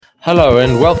Hello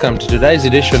and welcome to today's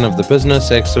edition of the Business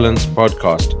Excellence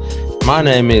Podcast. My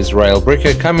name is Rael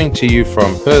Bricker, coming to you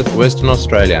from Perth, Western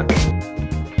Australia.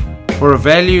 For a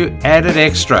value-added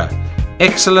extra,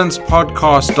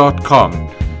 excellencepodcast.com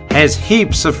has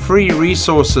heaps of free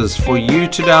resources for you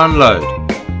to download.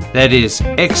 That is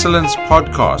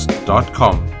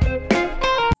excellencepodcast.com.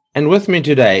 And with me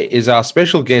today is our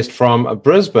special guest from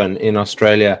Brisbane in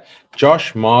Australia,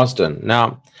 Josh Marsden.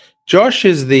 Now, Josh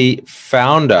is the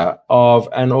founder of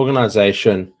an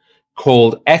organization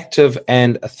called Active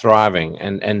and Thriving.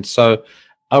 And so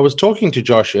I was talking to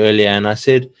Josh earlier and I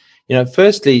said,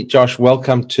 firstly, Josh,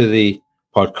 welcome to the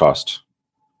podcast.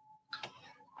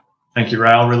 Thank you,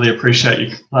 Rael. Really appreciate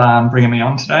you bringing me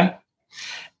on today.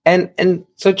 And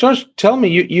so, Josh, tell me,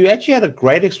 you actually had a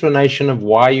great explanation of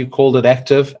why you called it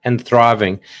Active and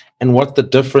Thriving and what the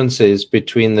difference is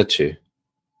between the two.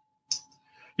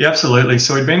 Yeah, absolutely.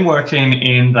 So we've been working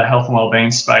in the health and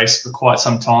wellbeing space for quite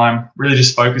some time, really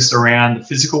just focused around the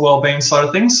physical wellbeing side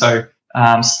of things, so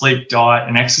sleep, diet,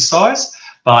 and exercise.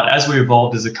 But as we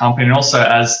evolved as a company and also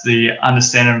as the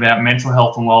understanding about mental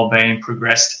health and wellbeing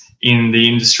progressed in the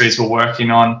industries we're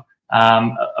working on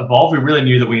evolved, we really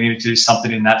knew that we needed to do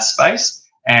something in that space.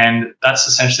 And that's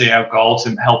essentially our goal,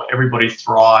 to help everybody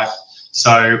thrive.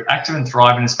 So Active and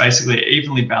Thriving is basically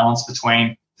evenly balanced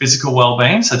between physical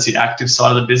well-being, so that's the active side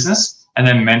of the business, and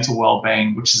then mental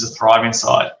well-being, which is the thriving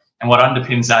side. And what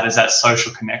underpins that is that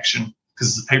social connection,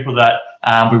 because the people that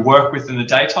we work with in the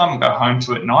daytime and go home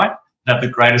to at night have the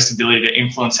greatest ability to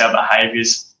influence our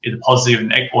behaviours, either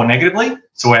positive or negatively.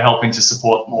 So we're helping to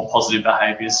support more positive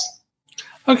behaviours.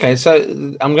 Okay, so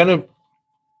I'm going to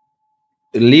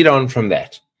lead on from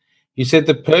that. You said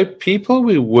the people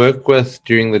we work with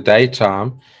during the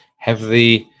daytime have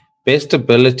the best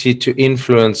ability to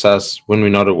influence us when we're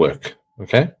not at work,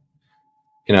 okay?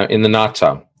 In the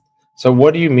nighttime. So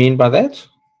what do you mean by that?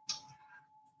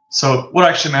 So what I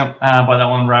actually meant by that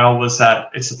one, Rael, was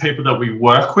that it's the people that we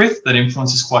work with that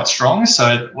influence us quite strong.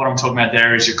 So what I'm talking about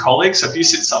there is your colleagues. So if you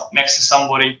sit next to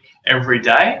somebody every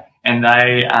day and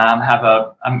they have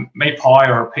a meat pie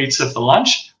or a pizza for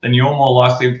lunch, then you're more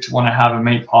likely to want to have a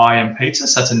meat pie and pizza.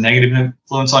 So that's a negative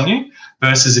influence on you,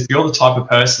 versus if you're the type of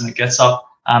person that gets up,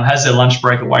 has their lunch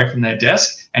break away from their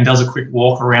desk and does a quick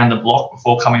walk around the block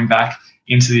before coming back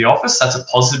into the office, that's a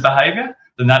positive behaviour,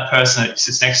 then that person that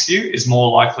sits next to you is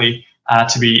more likely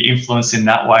to be influenced in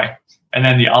that way. And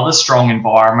then the other strong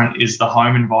environment is the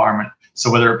home environment.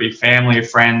 So whether it be family or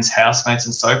friends, housemates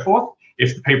and so forth,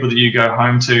 if the people that you go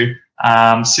home to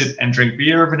sit and drink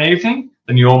beer of an evening,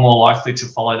 then you're more likely to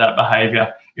follow that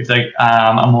behaviour. If they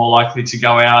are more likely to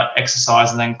go out,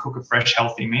 exercise and then cook a fresh,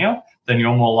 healthy meal, then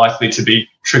you're more likely to be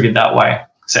triggered that way.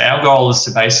 So our goal is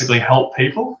to basically help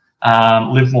people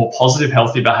live more positive,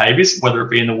 healthy behaviours, whether it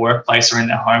be in the workplace or in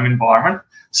their home environment,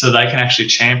 so they can actually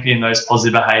champion those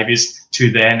positive behaviours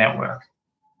to their network.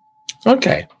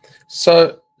 Okay.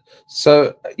 So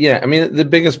yeah, I mean, the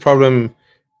biggest problem,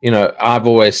 I've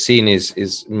always seen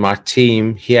is my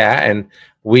team here, and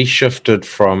we shifted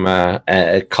from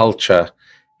a culture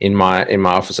in my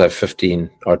office. I have 15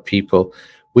 odd people.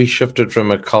 We shifted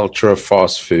from a culture of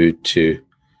fast food to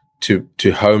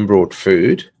home brought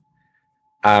food.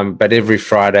 But every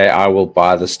Friday I will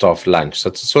buy the staff lunch. So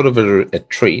it's sort of a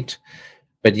treat,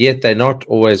 but yet they're not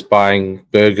always buying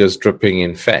burgers dripping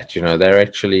in fat. They're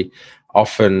actually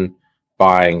often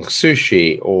buying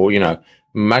sushi or,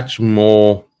 much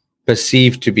more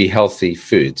perceived to be healthy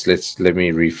foods. Let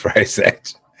me rephrase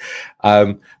that.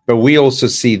 But we also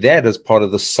see that as part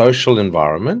of the social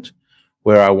environment,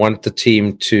 where I want the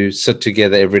team to sit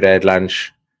together every day at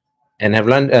lunch and have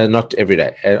lunch, not every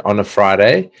day, on a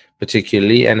Friday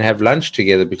particularly, and have lunch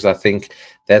together, because I think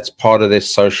that's part of their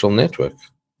social network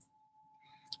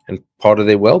and part of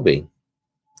their well-being.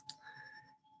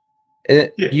 Yeah.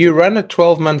 You run a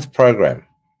 12-month program.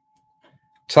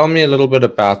 Tell me a little bit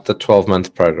about the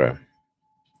 12-month program.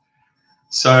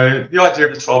 So the idea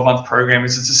of the 12-month program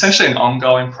is it's essentially an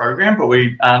ongoing program, but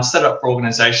we set up for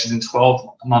organisations in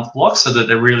 12-month blocks so that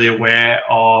they're really aware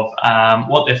of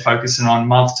what they're focusing on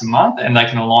month to month, and they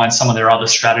can align some of their other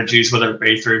strategies, whether it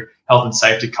be through health and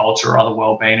safety culture or other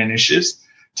wellbeing initiatives,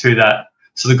 to that.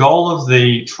 So the goal of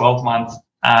the 12-month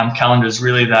calendar is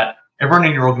really that everyone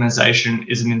in your organisation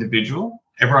is an individual.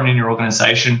 Everyone in your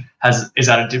organisation is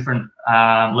at a different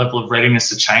level of readiness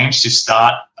to change to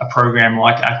start a program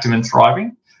like Active and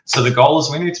Thriving. So the goal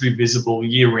is we need to be visible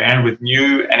year-round with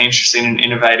new and interesting and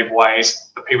innovative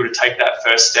ways for people to take that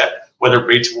first step, whether it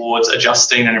be towards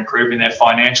adjusting and improving their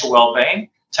financial well-being,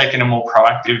 taking a more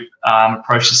proactive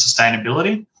approach to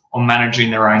sustainability, or managing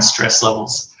their own stress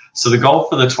levels. So the goal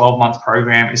for the 12-month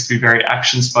program is to be very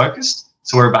actions focused.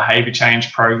 So we're a behavior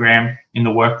change program in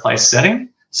the workplace setting.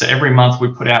 So every month we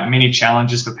put out mini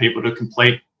challenges for people to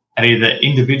complete at either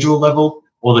individual level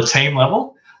or the team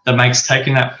level that makes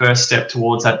taking that first step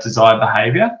towards that desired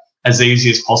behavior as easy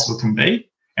as possible can be.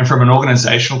 And from an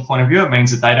organizational point of view, it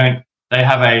means that they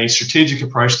have a strategic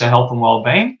approach to health and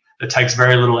well-being that takes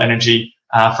very little energy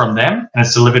from them, and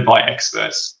it's delivered by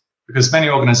experts. Because many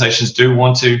organizations do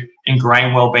want to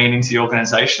ingrain well-being into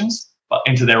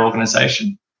their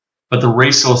organization, but the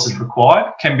resources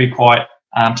required can be quite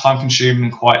time-consuming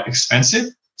and quite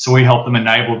expensive. So we help them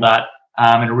enable that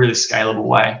in a really scalable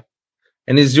way.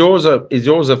 And is yours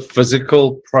a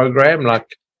physical program? Like,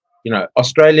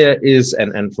 Australia is,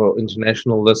 and for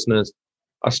international listeners,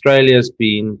 Australia's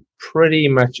been pretty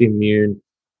much immune.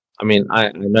 I mean,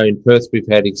 I know in Perth we've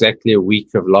had exactly a week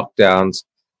of lockdowns,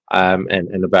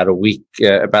 and about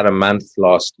a month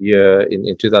last year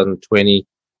in 2020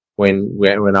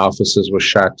 when offices were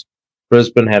shut.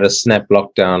 Brisbane had a snap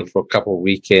lockdown for a couple of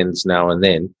weekends now and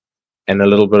then, and a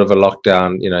little bit of a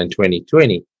lockdown, in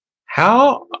 2020.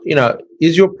 How,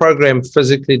 is your program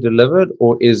physically delivered,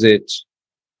 or is it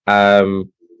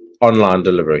online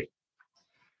delivery?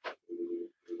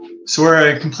 So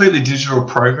we're a completely digital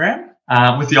program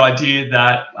with the idea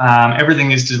that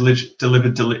everything is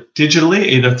delivered digitally,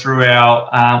 either through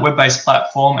our web-based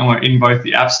platform, and we're in both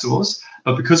the app stores.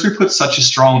 But because we put such a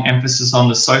strong emphasis on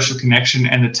the social connection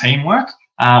and the teamwork,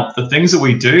 the things that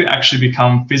we do actually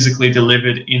become physically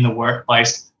delivered in the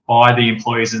workplace by the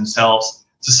employees themselves.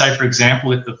 So say, for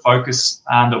example, if the focus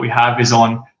that we have is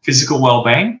on physical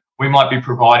well-being, we might be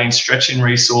providing stretching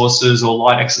resources or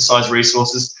light exercise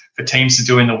resources for teams to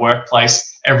do in the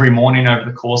workplace every morning over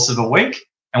the course of a week.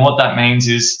 And what that means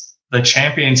is the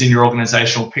champions in your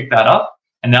organization will pick that up,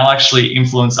 and they'll actually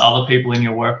influence other people in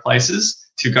your workplaces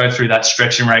to go through that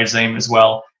stretching regime as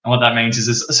well. And what that means is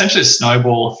it's essentially a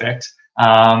snowball effect.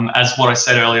 As what I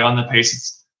said earlier on in the piece,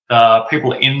 it's the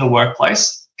people in the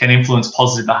workplace can influence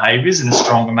positive behaviors in a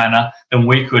stronger manner than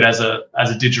we could as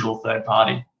a digital third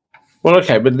party. Well,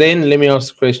 okay, but then let me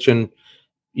ask the question.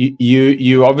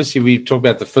 You obviously, we've talked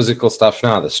about the physical stuff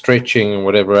now, the stretching and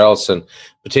whatever else, and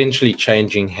potentially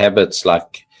changing habits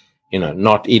like,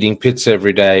 not eating pizza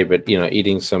every day, but,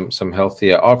 eating some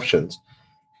healthier options.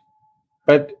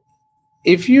 But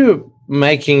if you're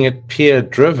making it peer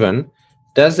driven,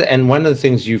 and one of the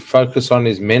things you focus on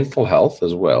is mental health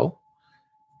as well,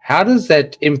 how does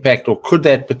that impact, or could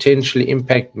that potentially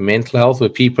impact mental health, where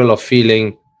people are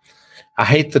feeling, I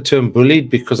hate the term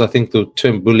bullied because I think the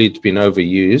term bullied's been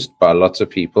overused by lots of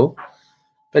people,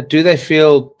 but do they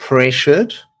feel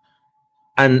pressured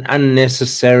and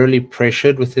unnecessarily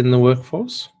pressured within the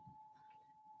workforce?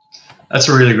 That's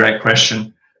a really great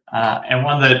question. And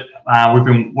one that we've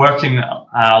been working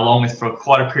along with for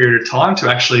quite a period of time to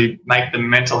actually make the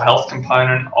mental health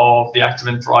component of the Active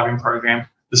and Thriving program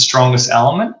the strongest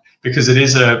element, because it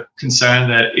is a concern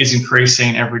that is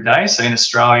increasing every day. So in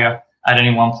Australia, at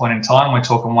any one point in time, we're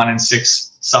talking 1 in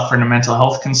 6 suffering a mental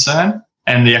health concern,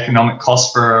 and the economic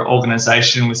cost for an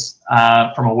organisation with,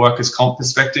 from a workers' comp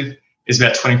perspective, is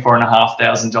about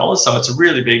 $24,500. So it's a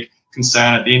really big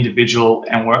concern at the individual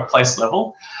and workplace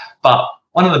level. But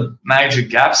one of the major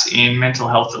gaps in mental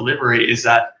health delivery is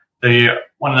that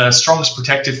one of the strongest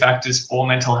protective factors for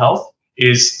mental health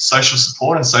is social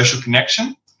support and social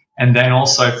connection, and then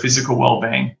also physical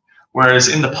well-being. Whereas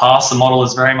in the past, the model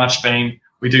has very much been,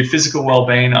 we do physical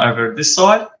well-being over this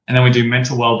side, and then we do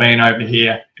mental well-being over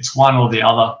here. It's one or the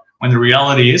other. When the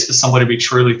reality is, for somebody to be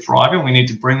truly thriving, we need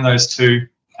to bring those two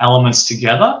elements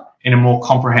together in a more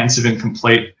comprehensive and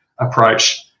complete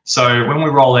approach. So when we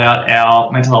roll out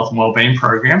our mental health and wellbeing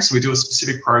program, so we do a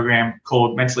specific program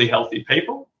called Mentally Healthy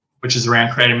People, which is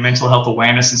around creating mental health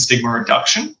awareness and stigma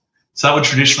reduction. So that would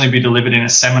traditionally be delivered in a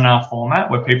seminar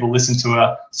format where people listen to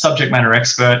a subject matter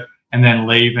expert and then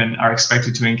leave and are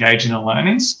expected to engage in the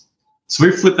learnings. So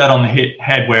we flip that on the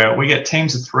head, where we get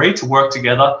teams of 3 to work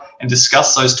together and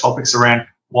discuss those topics around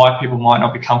why people might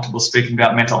not be comfortable speaking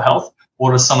about mental health,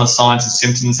 what are some of the signs and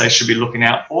symptoms they should be looking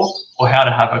out for, or how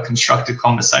to have a constructive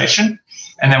conversation.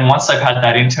 And then once they've had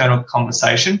that internal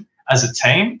conversation as a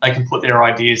team, they can put their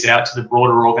ideas out to the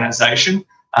broader organisation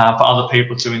for other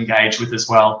people to engage with as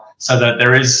well, so that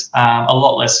there is a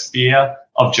lot less fear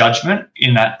of judgment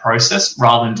in that process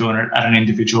rather than doing it at an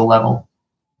individual level.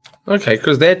 Okay,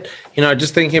 because that,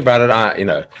 just thinking about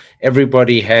it,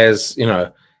 everybody has,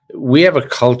 we have a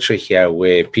culture here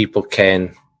where people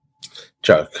can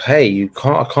joke, hey,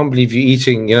 I can't believe you're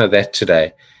eating, that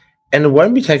today. And it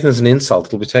won't be taken as an insult.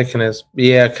 It'll be taken as,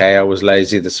 yeah, okay, I was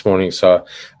lazy this morning, so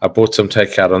I bought some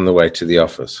takeout on the way to the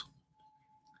office.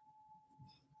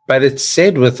 but it's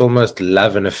said with almost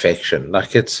love and affection.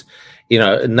 Like it's,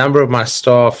 a number of my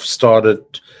staff started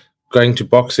going to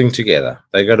boxing together.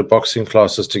 They go to boxing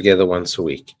classes together once a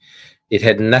week. It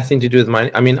had nothing to do with my,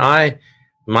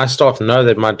 my staff know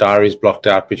that my diary is blocked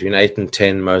out between 8 and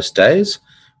 10 most days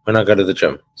when I go to the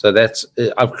gym. So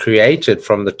I've created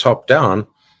from the top down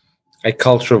a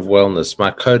culture of wellness.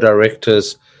 My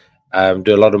co-directors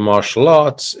do a lot of martial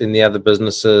arts in the other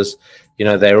businesses.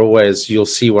 You'll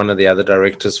see one of the other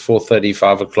directors, 4:30,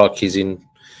 5 o'clock,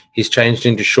 he's changed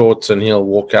into shorts and he'll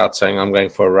walk out saying, I'm going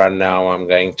for a run now, I'm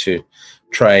going to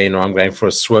train, or I'm going for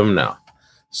a swim now.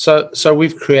 So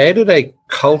we've created a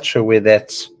culture where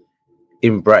that's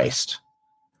embraced.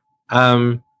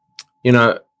 I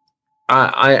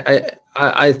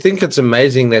think it's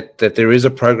amazing that there is a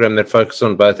program that focuses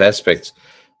on both aspects.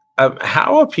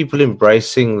 How are people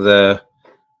embracing the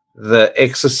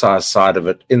exercise side of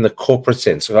it in the corporate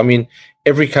sense? I mean,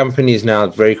 every company is now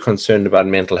very concerned about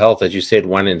mental health, as you said,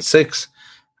 1 in 6.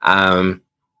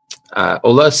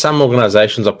 Although some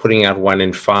organizations are putting out 1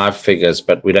 in 5 figures,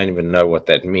 but we don't even know what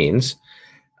that means.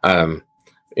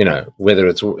 Whether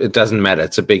it doesn't matter.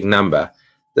 It's a big number.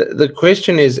 The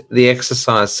question is the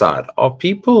exercise side. Are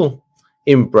people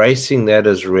embracing that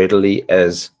as readily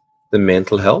as the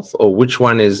mental health, or which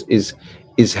one is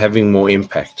having more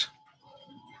impact?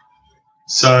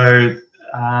 So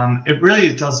it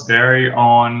really does vary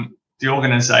on the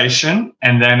organization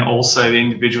and then also the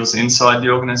individuals inside the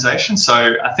organization.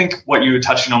 So I think what you were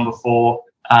touching on before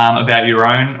about your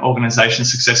own organization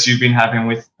success you've been having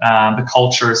with the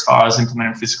culture as far as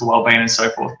implementing physical wellbeing and so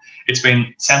forth,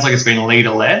 sounds like it's been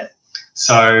leader-led.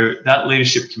 So that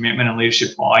leadership commitment and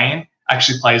leadership buy-in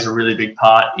actually plays a really big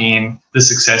part in the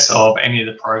success of any of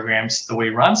the programs that we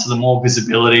run. So the more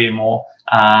visibility and more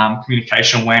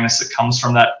communication awareness that comes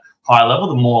from that higher level,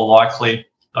 the more likely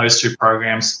those two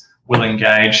programs will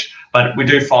engage. But we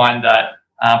do find that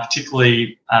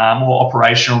particularly more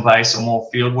operational based or more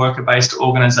field worker based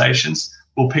organizations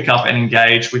will pick up and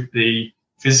engage with the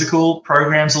physical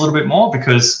programs a little bit more,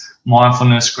 because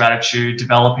mindfulness, gratitude,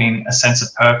 developing a sense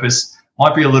of purpose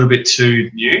might be a little bit too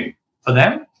new for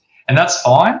them. And that's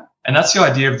fine. And that's the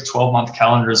idea of the 12-month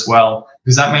calendar as well,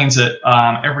 because that means that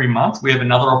every month we have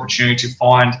another opportunity to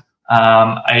find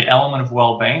an element of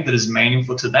wellbeing that is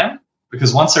meaningful to them.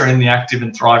 Because once they're in the active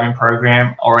and thriving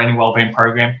program or any wellbeing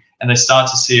program and they start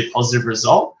to see a positive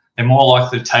result, they're more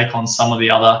likely to take on some of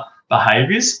the other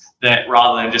behaviors that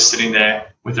rather than just sitting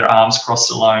there with their arms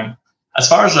crossed alone. As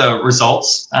far as the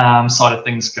results side of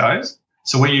things goes,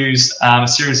 so we use a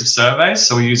series of surveys.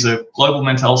 So we use a global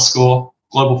mental health score,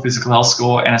 global physical health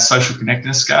score, and a social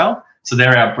connectedness scale. So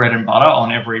they're our bread and butter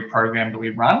on every program that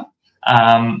we run.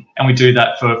 And we do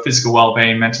that for physical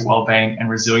wellbeing, mental wellbeing, and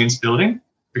resilience building,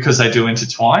 because they do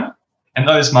intertwine. And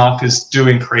those markers do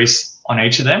increase on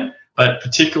each of them, but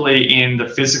particularly in the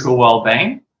physical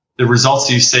wellbeing, the results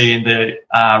you see in the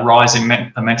rise in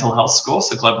the mental health score,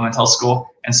 so global mental health score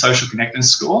and social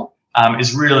connectedness score,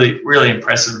 is really, really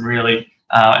impressive and really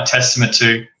a testament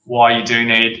to why you do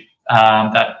need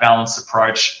that balanced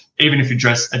approach. Even if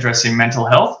you're addressing mental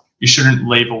health, you shouldn't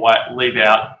leave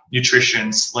out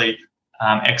nutrition, sleep,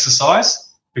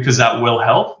 exercise, because that will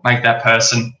help make that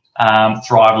person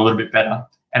thrive a little bit better.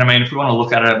 And I mean, if we want to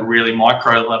look at it at a really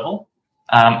micro level,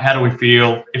 how do we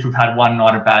feel if we've had one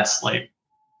night of bad sleep?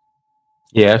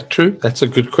 Yeah, true. That's a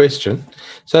good question.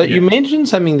 So you mentioned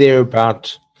something there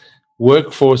about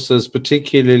workforces,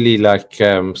 particularly like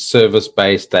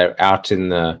service-based, they're out in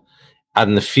the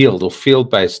field, or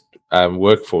field-based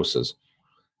workforces.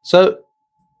 So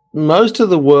most of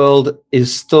the world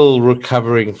is still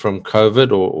recovering from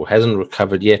COVID, or hasn't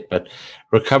recovered yet, but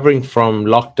recovering from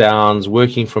lockdowns,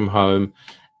 working from home.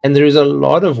 And there is a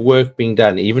lot of work being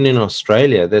done, even in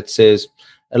Australia, that says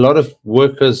a lot of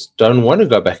workers don't want to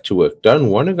go back to work, don't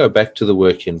want to go back to the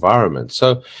work environment.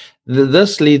 So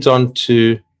this leads on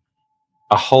to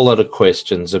a whole lot of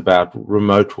questions about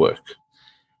remote work.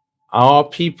 Are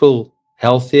people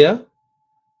healthier,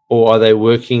 or are they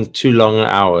working too long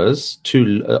hours?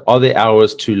 Are their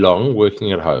hours too long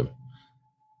working at home?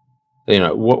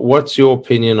 What's your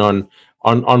opinion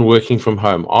on working from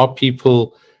home? Are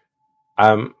people,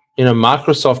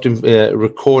 Microsoft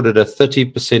recorded a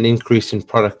 30% increase in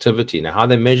productivity. Now, how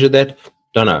they measure that,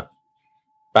 don't know.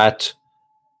 But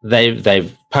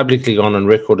they've publicly gone on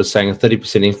record as saying a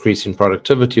 30% increase in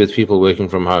productivity with people working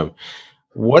from home.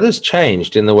 What has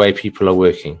changed in the way people are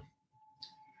working?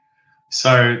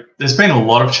 So there's been a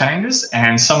lot of changes,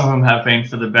 and some of them have been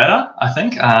for the better, I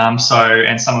think. And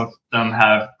some of them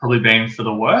have probably been for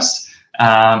the worst.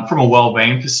 From a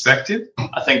wellbeing perspective,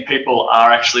 I think people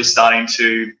are actually starting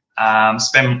to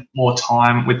spend more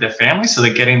time with their family. So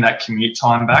they're getting that commute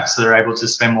time back. So they're able to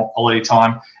spend more quality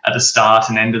time at the start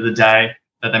and end of the day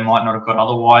that they might not have got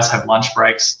otherwise, have lunch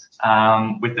breaks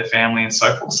with their family and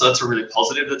so forth. So that's a really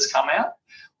positive that's come out.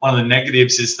 One of the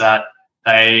negatives is that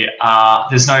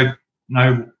there's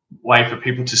no way for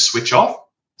people to switch off.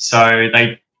 So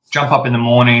they jump up in the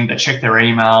morning, they check their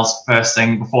emails first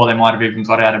thing before they might have even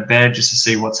got out of bed just to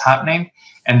see what's happening.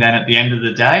 And then at the end of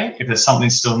the day, if there's something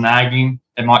still nagging,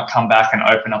 they might come back and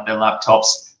open up their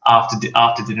laptops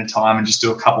after dinner time and just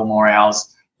do a couple more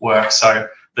hours work. So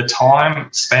the time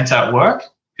spent at work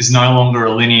is no longer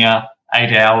a linear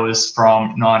 8 hours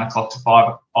from 9 o'clock to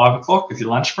 5 o'clock with your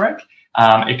lunch break.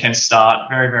 It can start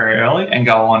very, very early and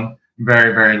go on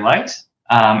very, very late.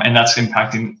 And that's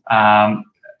impacting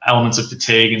elements of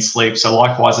fatigue and sleep. So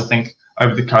likewise, I think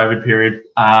over the COVID period,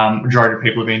 majority of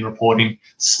people have been reporting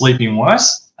sleeping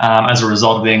worse as a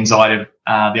result of the anxiety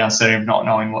of the uncertainty of not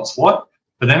knowing what's what.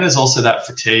 But then there's also that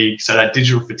fatigue, so that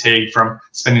digital fatigue from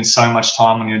spending so much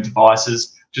time on your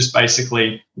devices, just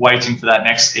basically waiting for that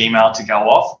next email to go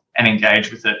off and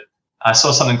engage with it. I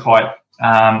saw something quite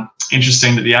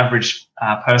interesting that the average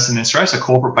person in Australia, so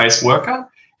corporate-based worker,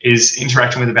 is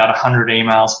interacting with about 100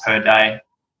 emails per day.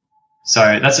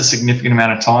 So that's a significant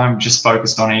amount of time just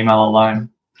focused on email alone.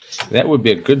 That would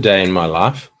be a good day in my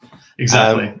life.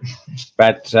 Exactly.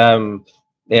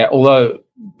 Although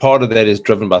part of that is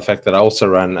driven by the fact that I also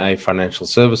run a financial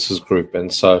services group.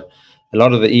 And so a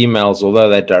lot of the emails, although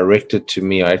they're directed to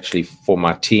me, are actually for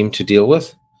my team to deal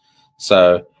with.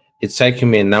 So it's taken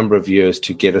me a number of years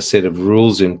to get a set of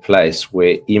rules in place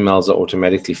where emails are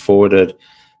automatically forwarded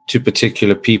to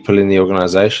particular people in the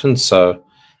organization. So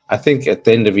I think at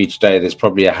the end of each day, there's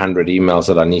probably 100 emails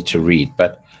that I need to read,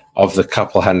 but of the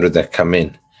couple hundred that come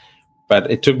in. But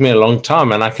it took me a long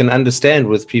time, and I can understand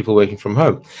with people working from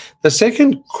home. The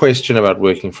second question about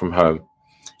working from home,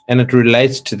 and it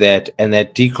relates to that and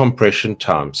that decompression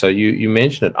time. So you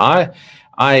mentioned it.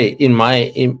 In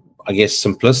my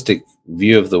simplistic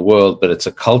view of the world, but it's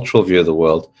a cultural view of the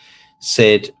world,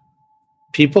 said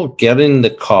people get in the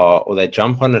car or they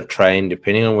jump on a train,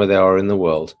 depending on where they are in the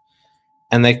world,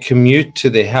 and they commute to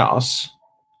their house.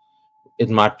 It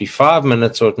might be 5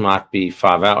 minutes or it might be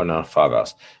 5 hours, not 5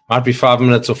 hours. It might be 5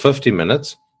 minutes or 50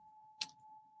 minutes.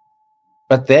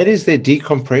 But that is their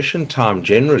decompression time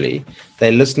generally.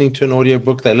 They're listening to an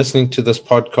audiobook, they're listening to this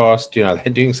podcast,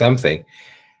 they're doing something.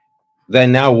 They're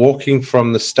now walking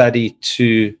from the study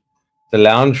to the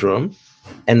lounge room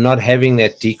and not having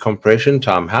that decompression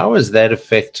time. How has that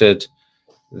affected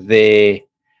their...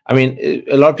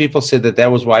 a lot of people said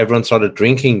that was why everyone started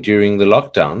drinking during the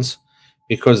lockdowns,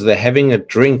 because the having a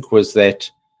drink was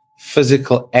that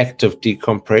physical act of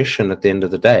decompression at the end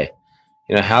of the day.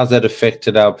 How's that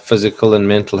affected our physical and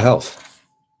mental health?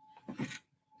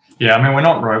 Yeah, we're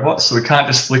not robots, so we can't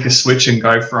just flick a switch and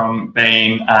go from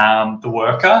being the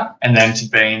worker and then to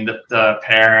being the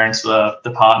parent,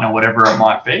 the partner, whatever it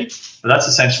might be. But that's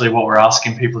essentially what we're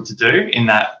asking people to do in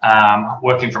that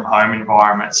working from home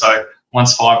environment. So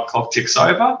once 5 o'clock ticks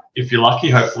over, if you're lucky,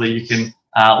 hopefully you can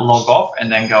log off and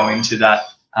then go into that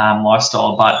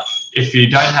lifestyle. But if you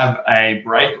don't have a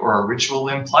break or a ritual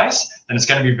in place, then it's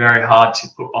going to be very hard to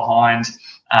put behind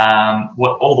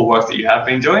all the work that you have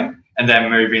been doing and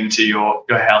then move into your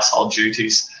household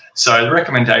duties. So the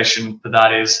recommendation for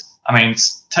that is,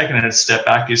 taking it a step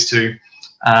back, is to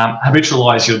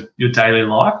habitualize your daily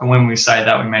life. And when we say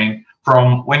that, we mean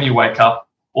from when you wake up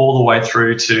all the way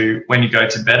through to when you go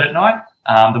to bed at night.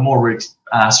 The more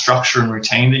structure and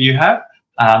routine that you have,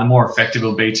 the more effective it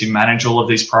will be to manage all of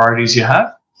these priorities you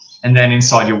have. And then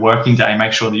inside your working day,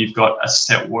 make sure that you've got a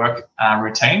set work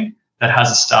routine that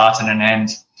has a start and an end.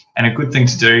 And a good thing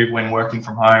to do when working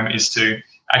from home is to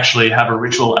actually have a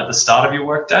ritual at the start of your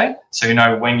work day. So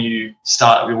when you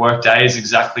start your work day is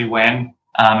exactly when,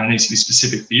 and it needs to be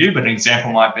specific for you, but an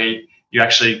example might be you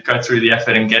actually go through the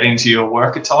effort and get into your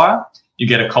work attire, you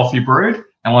get a coffee brewed,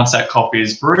 and once that coffee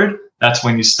is brewed, that's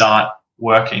when you start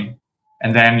working.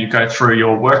 And then you go through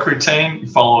your work routine, you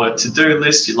follow a to-do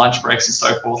list, your lunch breaks and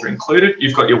so forth are included.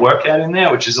 You've got your workout in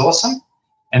there, which is awesome.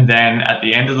 And then at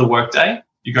the end of the workday,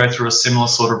 you go through a similar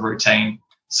sort of routine.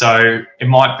 So it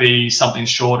might be something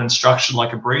short and structured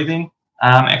like a breathing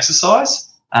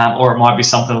exercise, or it might be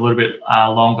something a little bit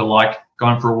longer, like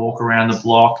going for a walk around the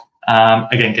block,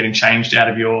 again, getting changed out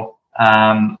of your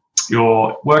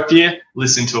work gear,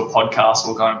 listening to a podcast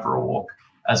or going for a walk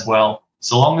as well.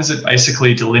 So long as it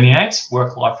basically delineates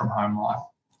work life from home life.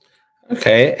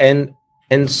 Okay.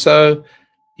 And so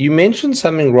you mentioned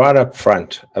something right up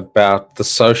front about the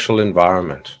social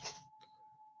environment.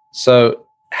 So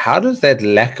how does that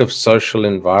lack of social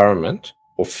environment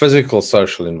or physical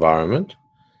social environment.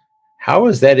 How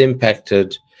has that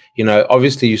impacted?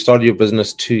 Obviously you started your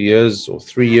business 2 years or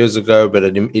 3 years ago, but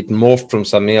it morphed from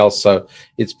something else. So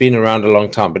it's been around a long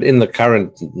time, but in the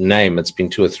current name, it's been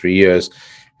 2 or 3 years.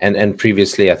 And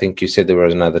previously, I think you said there were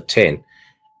another 10.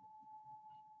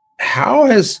 How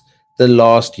has the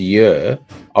last year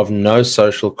of no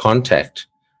social contact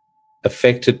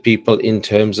affected people in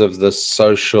terms of the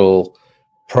social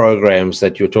programs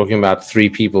that you're talking about, 3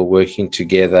 people working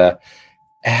together?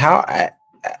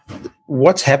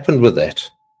 What's happened with that?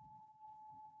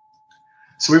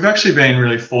 So we've actually been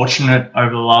really fortunate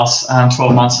over the last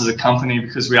 12 months as a company,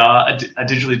 because we are a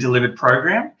digitally delivered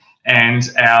program,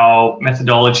 and our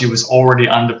methodology was already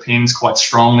underpinned quite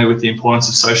strongly with the importance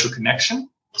of social connection.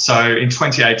 So in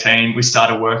 2018, we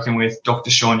started working with Dr.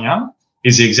 Sean Young.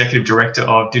 He's the Executive Director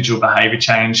of Digital Behaviour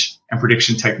Change and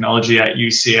Prediction Technology at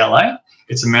UCLA.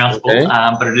 It's a mouthful, okay,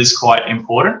 but it is quite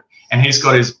important. And he's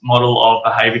got his model of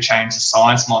behaviour change, a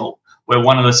science model, where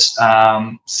one of the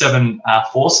 7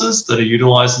 forces that are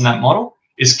utilised in that model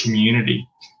is community.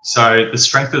 So the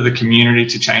strength of the community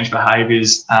to change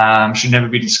behaviours should never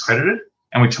be discredited.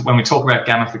 And when we talk about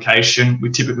gamification, we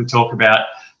typically talk about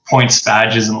points,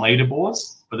 badges, and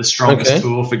leaderboards. But the strongest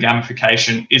tool for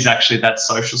gamification is actually that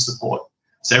social support.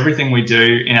 So everything we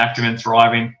do in Active and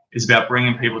Thriving is about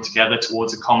bringing people together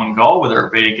towards a common goal, whether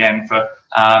it be, again, for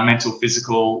mental,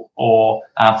 physical, or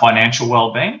financial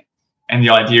well-being. And the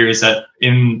idea is that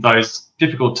in those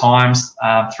difficult times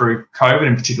through COVID,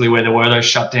 and particularly where there were those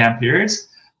shutdown periods,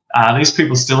 these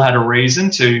people still had a reason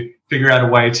to figure out a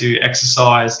way to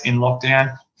exercise in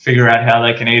lockdown, figure out how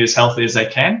they can eat as healthy as they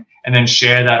can, and then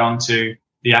share that onto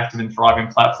the Active and Thriving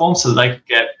platform so that they can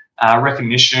get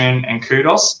recognition and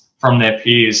kudos from their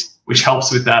peers, which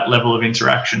helps with that level of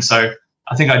interaction. So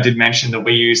I think I did mention that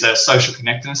we use a social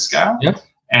connectedness scale,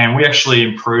 and we actually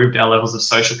improved our levels of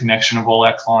social connection of all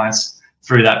our clients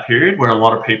through that period where a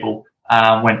lot of people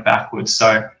went backwards.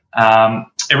 So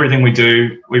everything we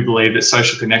do, we believe that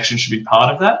social connection should be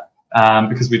part of that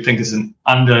because we think it's an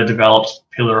underdeveloped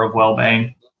pillar of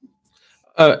well-being.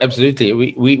 Oh,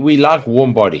 absolutely. We like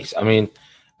warm bodies. I mean,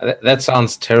 that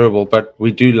sounds terrible, but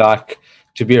we do like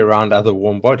to be around other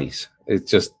warm bodies.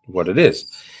 It's just what it is.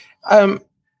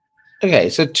 Okay,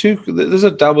 so there's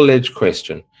a double-edged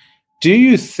question. Do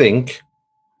you think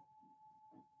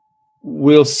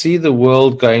we'll see the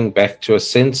world going back to a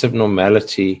sense of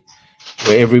normality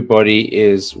where everybody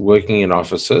is working in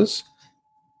offices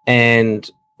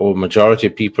or majority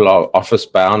of people are office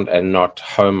bound and not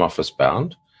home office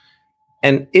bound?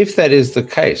 And if that is the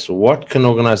case, what can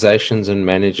organizations and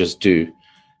managers do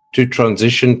to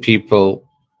transition people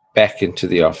back into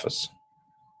the office?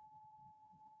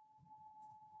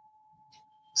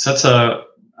 So that's a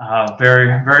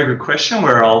very, very good question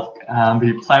where I'll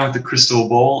be playing with the crystal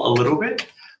ball a little bit.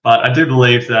 But I do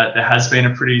believe that there has been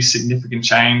a pretty significant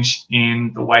change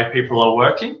in the way people are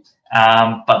working.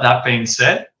 But that being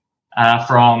said,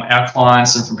 from our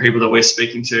clients and from people that we're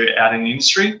speaking to out in the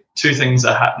industry, 2 things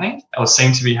are happening or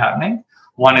seem to be happening.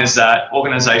 One is that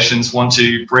organizations want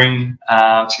to bring,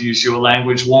 to use your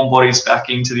language, warm bodies back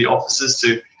into the offices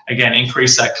to, again,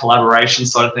 increase that collaboration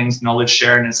side of things, knowledge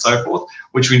sharing and so forth,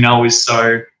 which we know is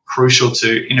so crucial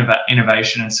to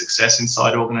innovation and success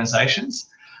inside organizations.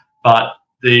 But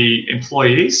the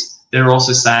employees, they're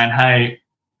also saying, hey,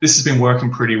 this has been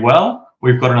working pretty well.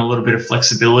 We've gotten a little bit of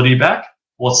flexibility back.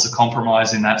 What's the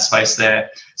compromise in that space there?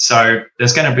 So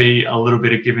there's going to be a little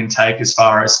bit of give and take as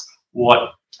far as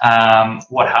what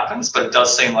happens, but it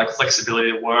does seem like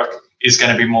flexibility at work is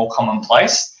going to be more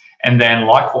commonplace. And then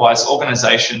likewise,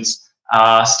 organizations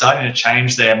are starting to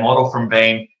change their model from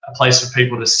being a place for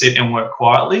people to sit and work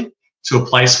quietly to a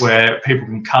place where people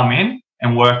can come in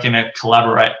and work in a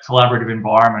collaborative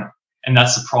environment. And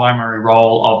that's the primary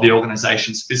role of the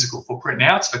organization's physical footprint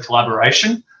now. It's for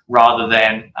collaboration rather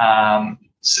than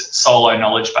solo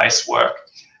knowledge-based work.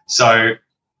 So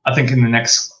I think in the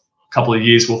next couple of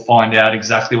years, we'll find out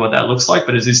exactly what that looks like,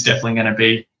 but it is definitely going to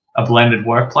be a blended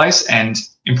workplace, and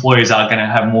employees are going to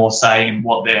have more say in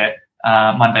what their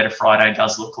Monday to Friday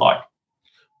does look like.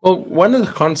 Well, one of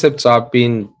the concepts I've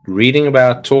been reading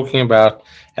about, talking about,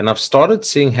 and I've started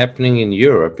seeing happening in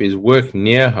Europe is work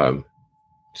near home.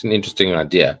 It's an interesting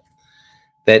idea.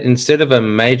 That instead of a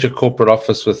major corporate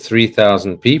office with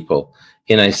 3,000 people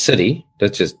in a city,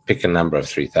 let's just pick a number of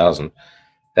 3,000,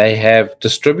 they have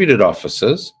distributed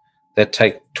offices that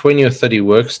take 20 or 30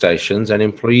 workstations, and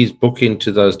employees book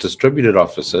into those distributed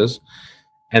offices,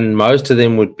 and most of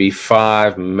them would be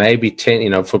 5, maybe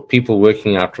 10, for people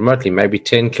working out remotely, maybe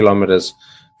 10 kilometers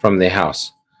from their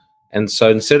house. And so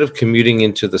instead of commuting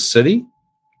into the city,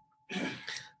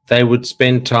 they would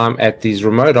spend time at these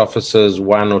remote offices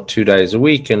 1 or 2 days a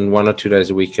week and 1 or 2 days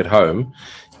a week at home,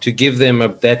 to give them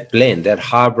that blend, that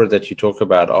hybrid that you talk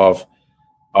about of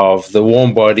the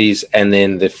warm bodies and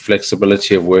then the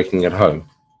flexibility of working at home.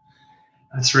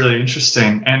 That's really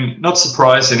interesting, and not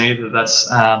surprising either. That's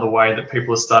the way that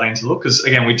people are starting to look, because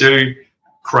again, we do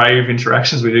crave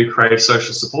interactions, we do crave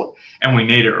social support, and we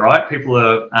need it, right? People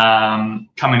are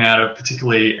coming out of,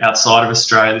 particularly outside of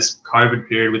Australia, this COVID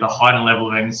period with a heightened level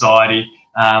of anxiety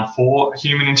for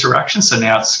human interaction. So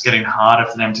now it's getting harder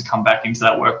for them to come back into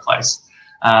that workplace.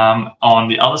 On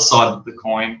the other side of the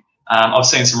coin, I've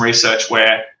seen some research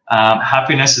where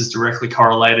happiness is directly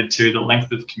correlated to the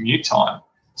length of commute time.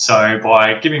 So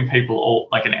by giving people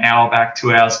like an hour back,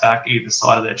 2 hours back, either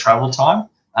side of their travel time,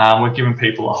 we're giving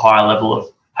people a higher level of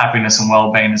happiness and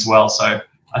well-being as well. So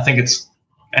I think it's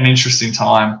an interesting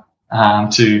time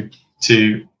to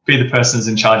be the person who's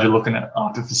in charge of looking at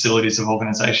the facilities of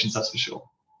organizations, that's for sure.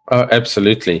 Oh,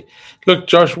 absolutely. Look,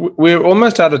 Josh, we're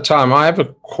almost out of time. I have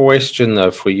a question,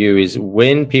 though, for you, is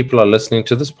when people are listening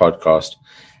to this podcast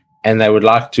and they would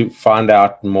like to find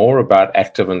out more about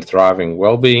active and thriving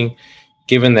well-being,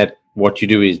 given that what you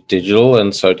do is digital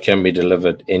and so it can be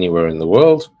delivered anywhere in the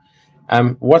world,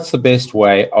 what's the best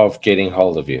way of getting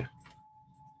hold of you?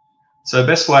 So the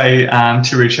best way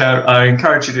to reach out, I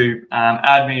encourage you to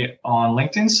add me on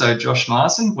LinkedIn, so Josh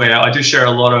Marsden, where I do share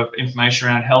a lot of information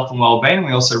around health and wellbeing.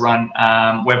 We also run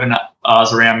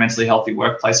webinars around mentally healthy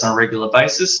workplace on a regular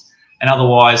basis. And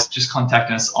otherwise, just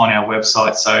contacting us on our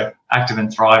website, so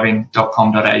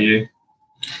activeandthriving.com.au.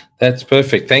 That's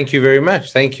perfect. Thank you very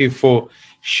much. Thank you for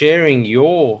sharing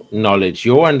your knowledge,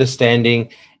 your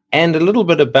understanding, and a little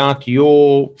bit about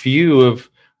your view of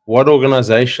what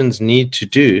organizations need to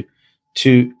do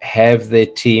to have their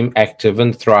team active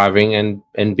and thriving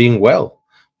and being well,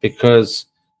 because,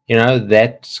 you know,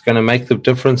 that's going to make the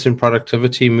difference in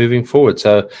productivity moving forward.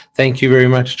 So thank you very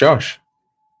much, Josh.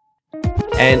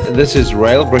 And this is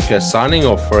Rail Bricker signing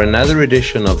off for another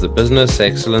edition of the Business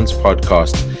Excellence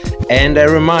Podcast. And a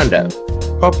reminder,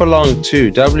 pop along to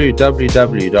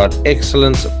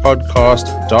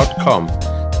www.excellencepodcast.com.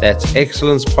 That's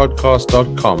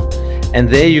excellencepodcast.com. And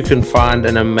there you can find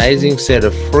an amazing set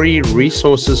of free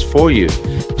resources for you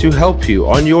to help you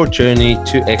on your journey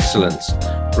to excellence.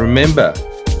 Remember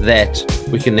that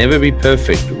we can never be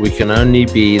perfect. We can only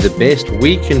be the best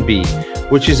we can be,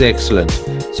 which is excellent.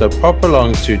 So pop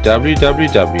along to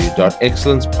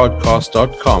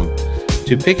www.excellencepodcast.com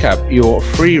to pick up your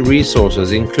free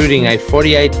resources, including a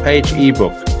 48-page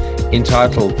ebook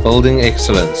entitled Building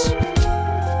Excellence.